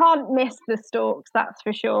can't miss the storks, that's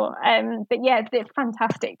for sure. But yeah, it's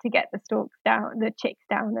fantastic to get the chicks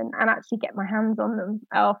down and actually get my hands on them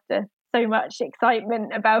after so much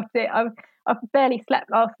excitement about it. I've barely slept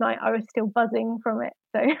last night. I was still buzzing from it.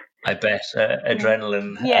 So I bet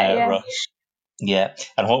adrenaline rush. Yeah.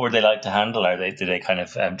 And what were they like to handle? Do they kind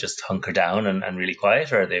of just hunker down and really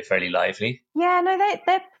quiet, or are they fairly lively? Yeah, no,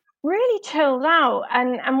 they're really chilled out.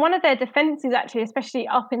 And one of their defences, actually, especially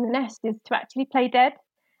up in the nest, is to actually play dead.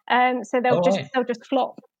 So they'll just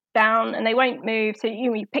flop down and they won't move. So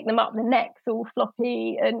you pick them up, the neck's all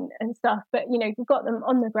floppy and stuff. But we've got them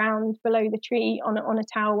on the ground below the tree on a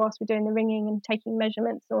towel whilst we're doing the ringing and taking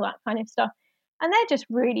measurements, all that kind of stuff. And they're just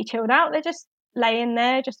really chilled out. They're just laying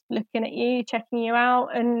there, just looking at you, checking you out,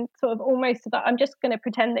 and sort of almost that I'm just going to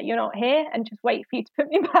pretend that you're not here and just wait for you to put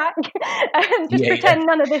me back and just pretend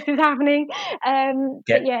none of this is happening.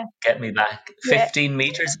 Get me back. 15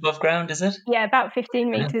 meters above ground, is it? Yeah, about 15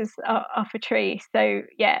 meters off a tree. So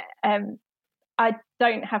I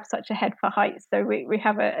don't have such a head for heights, so we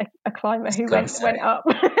have a climber who went up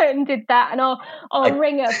and did that. And our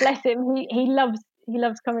ringer, bless him, he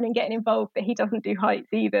loves coming and getting involved, but he doesn't do heights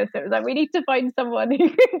either. So it was like, we need to find someone who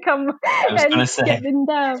can come and get them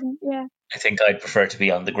down. Yeah. I think I'd prefer to be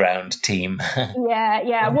on the ground team.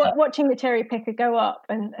 Watching the cherry picker go up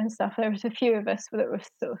and stuff. There was a few of us that were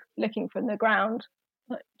sort of looking from the ground.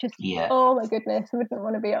 Oh my goodness, I wouldn't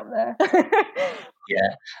want to be up there.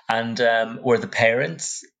 Yeah. And were the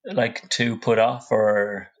parents like too put off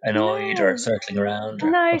or annoyed or circling around?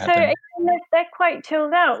 No, so they're quite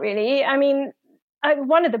chilled out, really. I mean,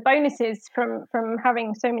 one of the bonuses from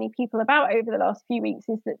having so many people about over the last few weeks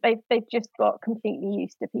is that they've just got completely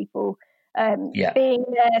used to people being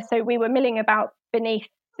there. So we were milling about beneath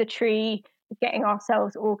the tree, getting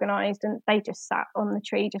ourselves organised, and they just sat on the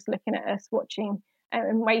tree, just looking at us, watching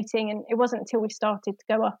and waiting. And it wasn't until we started to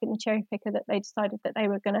go up in the cherry picker that they decided that they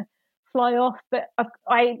were going to fly off. But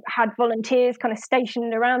I had volunteers kind of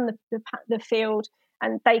stationed around the field,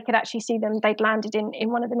 and they could actually see them. They'd landed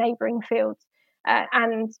in one of the neighbouring fields.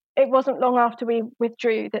 And it wasn't long after we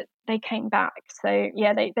withdrew that they came back. So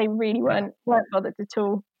yeah, they really weren't bothered at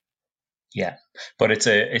all. Yeah, but it's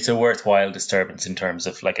a worthwhile disturbance in terms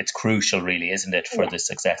of, like, it's crucial, really, isn't it, for Yeah. the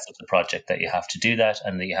success of the project, that you have to do that,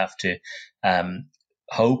 and that you have to um,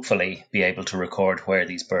 hopefully be able to record where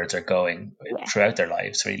these birds are going Yeah. throughout their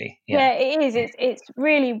lives, really. Yeah, Yeah, it is. It's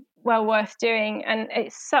really well worth doing, and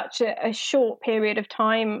it's such a short period of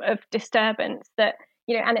time of disturbance that,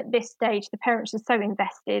 and at this stage, the parents are so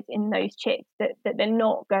invested in those chicks that they're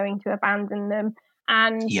not going to abandon them.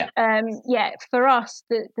 And yeah, for us,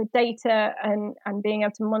 the data and being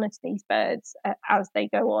able to monitor these birds as they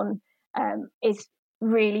go on is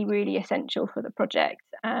really, really essential for the project.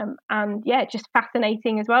 And yeah, just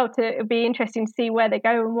fascinating as well. It'll be interesting to see where they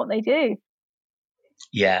go and what they do.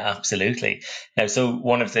 yeah, absolutely. Now, so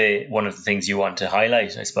one of the things you want to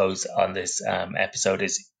highlight, I suppose, on this episode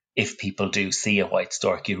is, if people do see a white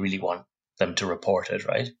stork, you really want them to report it,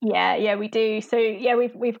 right? Yeah, we do. So yeah,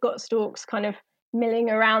 we've got storks kind of milling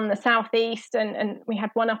around the southeast, and we had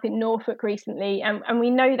one up in Norfolk recently, and we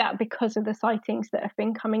know that because of the sightings that have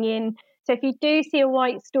been coming in. So if you do see a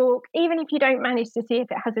white stork, even if you don't manage to see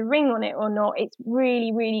if it has a ring on it or not, it's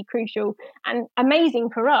really, really crucial and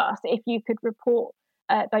amazing for us if you could report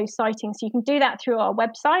those sightings. So you can do that through our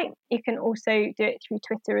website. You can also do it through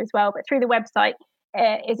Twitter as well, but through the website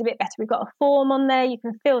is a bit better. We've got a form on there. You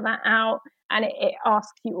can fill that out, and it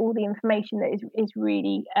asks you all the information that is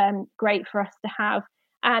really great for us to have.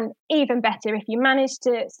 And even better if you manage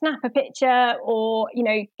to snap a picture, or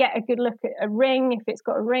get a good look at a ring if it's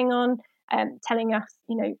got a ring on, telling us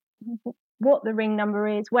what the ring number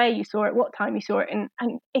is, where you saw it, what time you saw it, and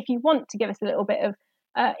if you want to give us a little bit of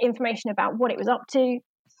information about what it was up to,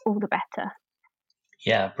 all the better.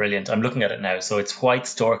 Yeah, brilliant. I'm looking at it now. So it's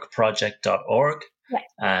whitestorkproject.org. Yes.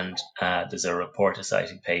 And there's a report a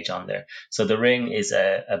sighting page on there. So the ring is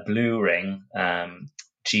a blue ring,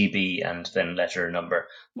 GB, and then letter number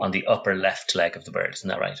on the upper left leg of the bird. Isn't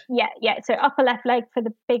that right? Yeah. So upper left leg for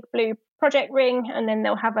the big blue project ring, and then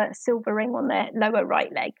they'll have a silver ring on their lower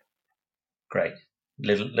right leg. Great.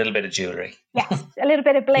 Little bit of jewellery. Yes, a little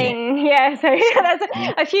bit of bling. Yeah. So that's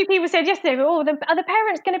a few people said yesterday, are the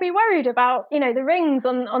parents going to be worried about, the rings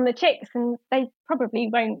on the chicks? And they probably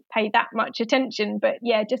won't pay that much attention. But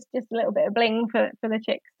yeah, just a little bit of bling for the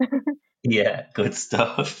chicks. Yeah, good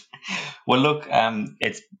stuff. Well, look,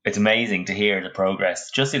 it's amazing to hear the progress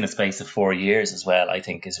just in the space of 4 years as well. I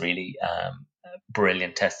think is really a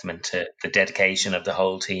brilliant testament to the dedication of the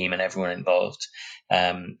whole team and everyone involved.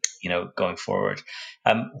 Going forward.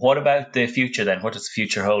 What about the future then? What does the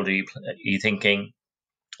future hold? Are you thinking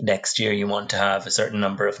next year you want to have a certain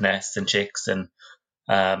number of nests and chicks, and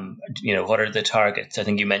what are the targets? I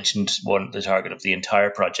think you mentioned the target of the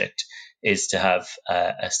entire project is to have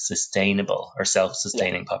a sustainable or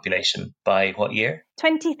self-sustaining population by what year?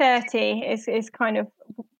 2030 is kind of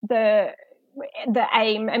the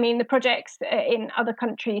aim. I mean, the projects in other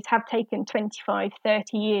countries have taken 25,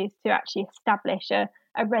 30 years to actually establish a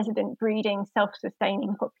resident breeding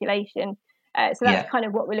self-sustaining population. So that's kind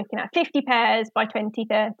of what we're looking at. 50 pairs by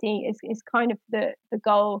 2030 is kind of the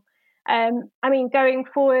goal. I mean, going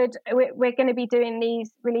forward, we're going to be doing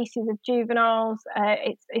these releases of juveniles.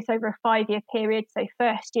 It's over a 5-year period. So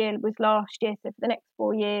first year was last year. So for the next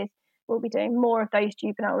 4 years, we'll be doing more of those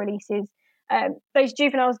juvenile releases. Those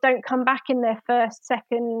juveniles don't come back in their first,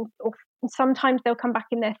 second, or sometimes they'll come back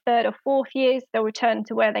in their third or fourth years. They'll return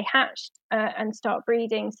to where they hatched and start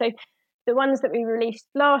breeding. So the ones that we released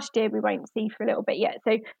last year, we won't see for a little bit yet.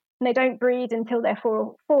 So they don't breed until they're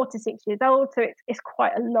 4 to 6 years old. So it's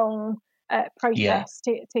quite a long process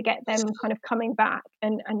to get them kind of coming back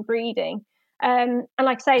and breeding. And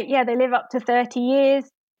like I say, they live up to 30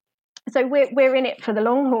 years. So we're in it for the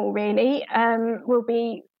long haul, really. We'll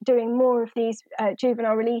be doing more of these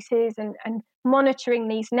juvenile releases and monitoring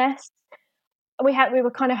these nests. We were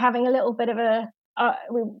kind of having a little bit of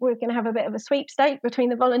we're going to have a bit of a sweepstake between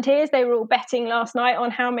the volunteers. They were all betting last night on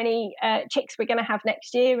how many chicks we're going to have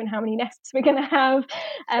next year and how many nests we're going to have.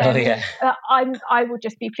 I will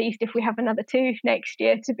just be pleased if we have another 2 next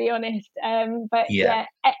year, to be honest. But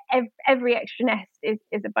every extra nest is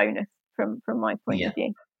a bonus from my point of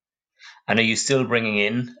view. And are you still bringing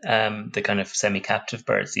in the kind of semi-captive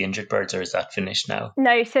birds, the injured birds, or is that finished now?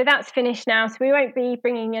 No, so that's finished now. So we won't be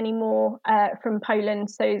bringing any more from Poland.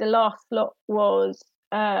 So the last lot was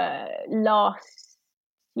last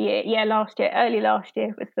year. Yeah, last year. Early last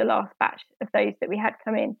year was the last batch of those that we had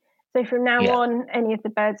come in. So from now on, any of the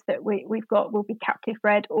birds that we've got will be captive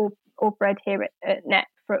bred or bred here at NEP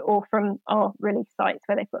or from our release sites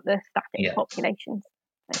where they've got the static populations.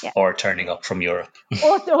 Yeah. Or turning up from Europe.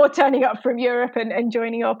 or turning up from Europe and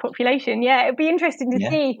joining our population. Yeah, it'd be interesting to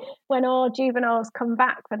see when our juveniles come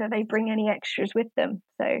back, whether they bring any extras with them.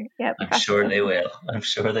 So, yeah. I'm sure they will.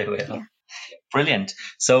 Yeah. Brilliant.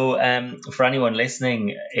 So for anyone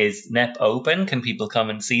listening, is NEP open? Can people come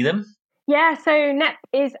and see them? Yeah, so NEP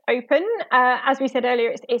is open. As we said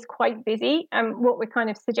earlier, it's quite busy. What we're kind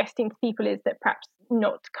of suggesting to people is that perhaps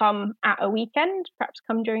not come at a weekend, perhaps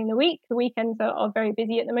come during the week. The weekends are very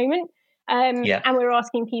busy at the moment. And we're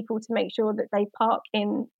asking people to make sure that they park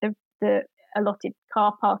in the allotted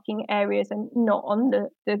car parking areas and not on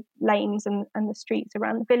the lanes and the streets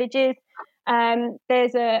around the villages.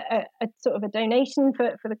 There's a sort of a donation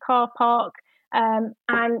for the car park. And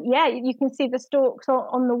yeah, you can see the storks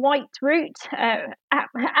on the white route,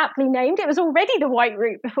 aptly named. It was already the white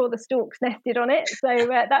route before the storks nested on it, so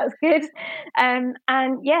that was good. And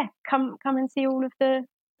yeah, come and see all of the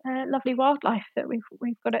lovely wildlife that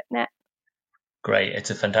we've got at NEP. Great, it's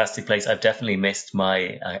a fantastic place. I've definitely missed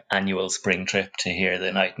my annual spring trip to hear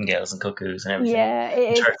the nightingales and cuckoos and everything. Yeah,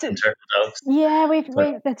 it is. And turtle doves. Yeah,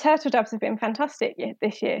 the turtle doves have been fantastic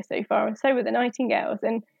this year so far, and so were the nightingales.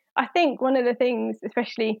 And I think one of the things,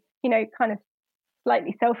 especially, kind of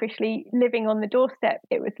slightly selfishly, living on the doorstep,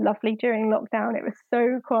 it was lovely during lockdown. It was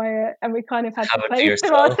so quiet and we kind of had the place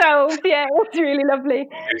to ourselves. Yeah, it was really lovely.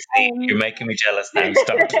 You're making me jealous now.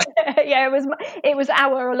 Stop. Yeah, it was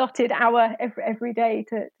our allotted hour every day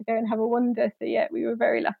to go and have a wander. So yeah, we were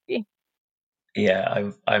very lucky.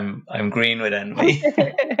 Yeah, I'm green with envy.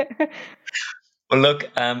 Well, look,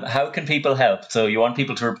 how can people help? So you want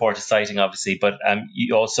people to report a sighting, obviously, but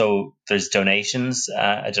you also, there's donations,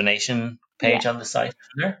 a donation page on the site.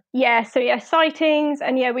 Yeah, so sightings,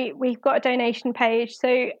 and we've got a donation page.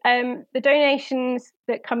 So the donations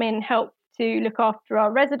that come in help to look after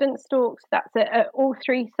our resident storks. That's at all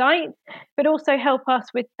 3 sites, but also help us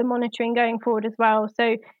with the monitoring going forward as well.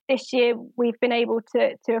 So this year we've been able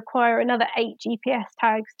to acquire another 8 GPS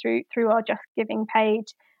tags through our Just Giving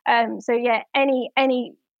page. So yeah,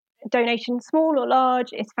 any donation, small or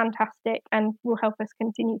large, is fantastic and will help us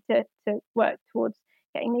continue to work towards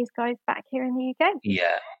getting these guys back here in the UK.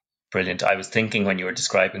 Yeah, brilliant. I was thinking when you were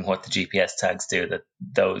describing what the GPS tags do that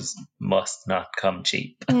those must not come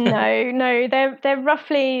cheap. No, they're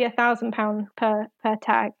roughly £1,000 per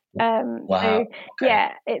tag. Wow. So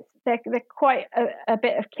yeah, they're quite a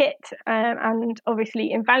bit of kit, and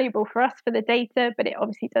obviously invaluable for us for the data, but it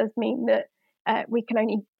obviously does mean that we can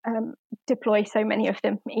only deploy so many of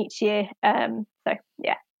them each year. So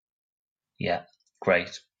yeah. Yeah,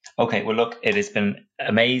 great. Okay, well, look, it has been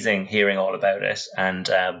amazing hearing all about it, and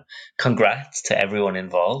congrats to everyone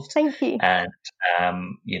involved. Thank you. And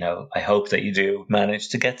I hope that you do manage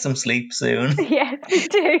to get some sleep soon. Yes, we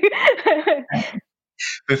do.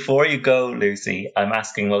 Before you go, Lucy, I'm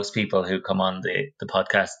asking most people who come on the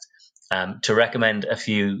podcast to recommend a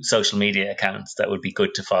few social media accounts that would be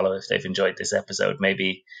good to follow if they've enjoyed this episode,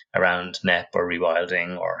 maybe around NEP or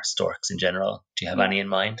rewilding or storks in general. Do you have any in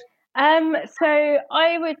mind? So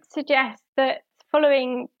I would suggest that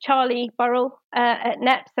following Charlie Burrell at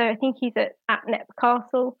NEP, so I think he's at NEP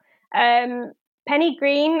Castle. Penny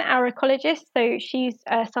Green, our ecologist, so she's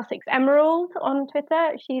Sussex Emerald on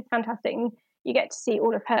Twitter. She's fantastic, and you get to see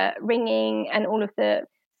all of her ringing and all of the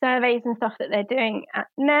surveys and stuff that they're doing at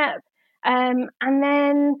NEP. And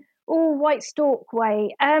then White Stork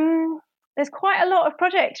Way. There's quite a lot of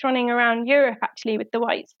projects running around Europe actually with the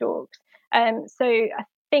white storks. So I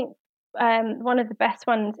think one of the best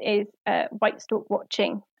ones is White Stork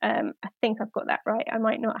Watching. I think I've got that right. I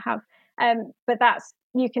might not have. But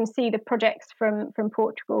you can see the projects from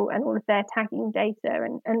Portugal and all of their tagging data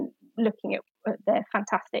and looking at their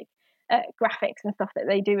fantastic graphics and stuff that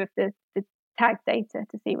they do with the tag data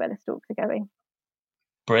to see where the storks are going.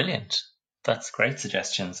 Brilliant. That's great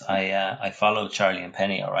suggestions. I follow Charlie and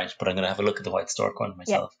Penny, all right, but I'm going to have a look at the White Stork one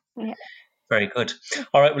myself. Yeah. Very good.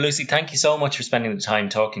 All right, well, Lucy, thank you so much for spending the time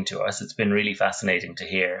talking to us. It's been really fascinating to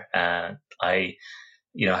hear. I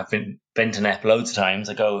have been to NEP loads of times.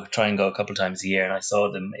 I try and go a couple of times a year, and I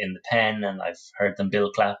saw them in the pen, and I've heard them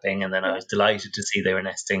bill clapping, and then I was delighted to see they were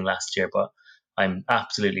nesting last year. But I'm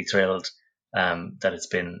absolutely thrilled that it's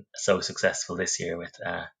been so successful this year with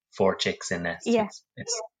 4 chicks in nest. Yeah.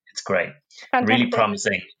 It's great. Fantastic. Really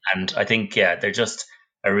promising, and I think they're just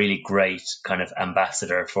a really great kind of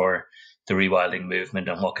ambassador for the rewilding movement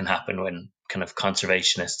and what can happen when kind of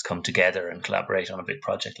conservationists come together and collaborate on a big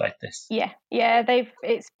project like this. Yeah,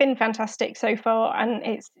 it's been fantastic so far, and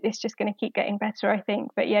it's just going to keep getting better, I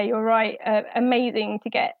think. But yeah, you're right. Amazing to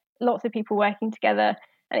get lots of people working together,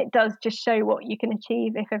 and it does just show what you can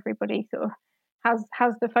achieve if everybody sort of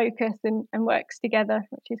has the focus and works together,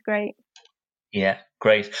 which is great. Yeah,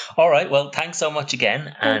 great. All right. Well, thanks so much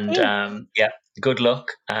again. Thank And good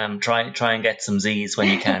luck. Try and get some Z's when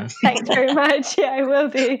you can. Thanks very much. Yeah, I will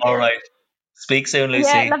do. All right. Speak soon, Lucy.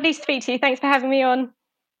 Yeah, lovely to speak to you. Thanks for having me on.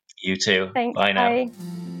 You too. Thanks. Bye now. Bye.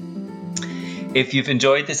 If you've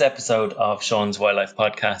enjoyed this episode of Sean's Wildlife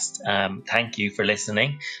Podcast, thank you for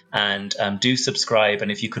listening, and do subscribe. And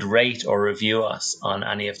if you could rate or review us on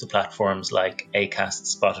any of the platforms like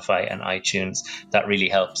Acast, Spotify and iTunes, that really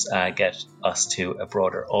helps get us to a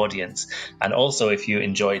broader audience. And also, if you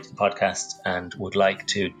enjoyed the podcast and would like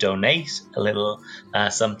to donate a little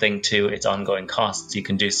something to its ongoing costs, you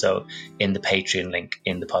can do so in the Patreon link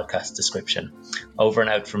in the podcast description. Over and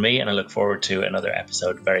out from me, and I look forward to another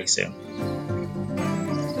episode very soon.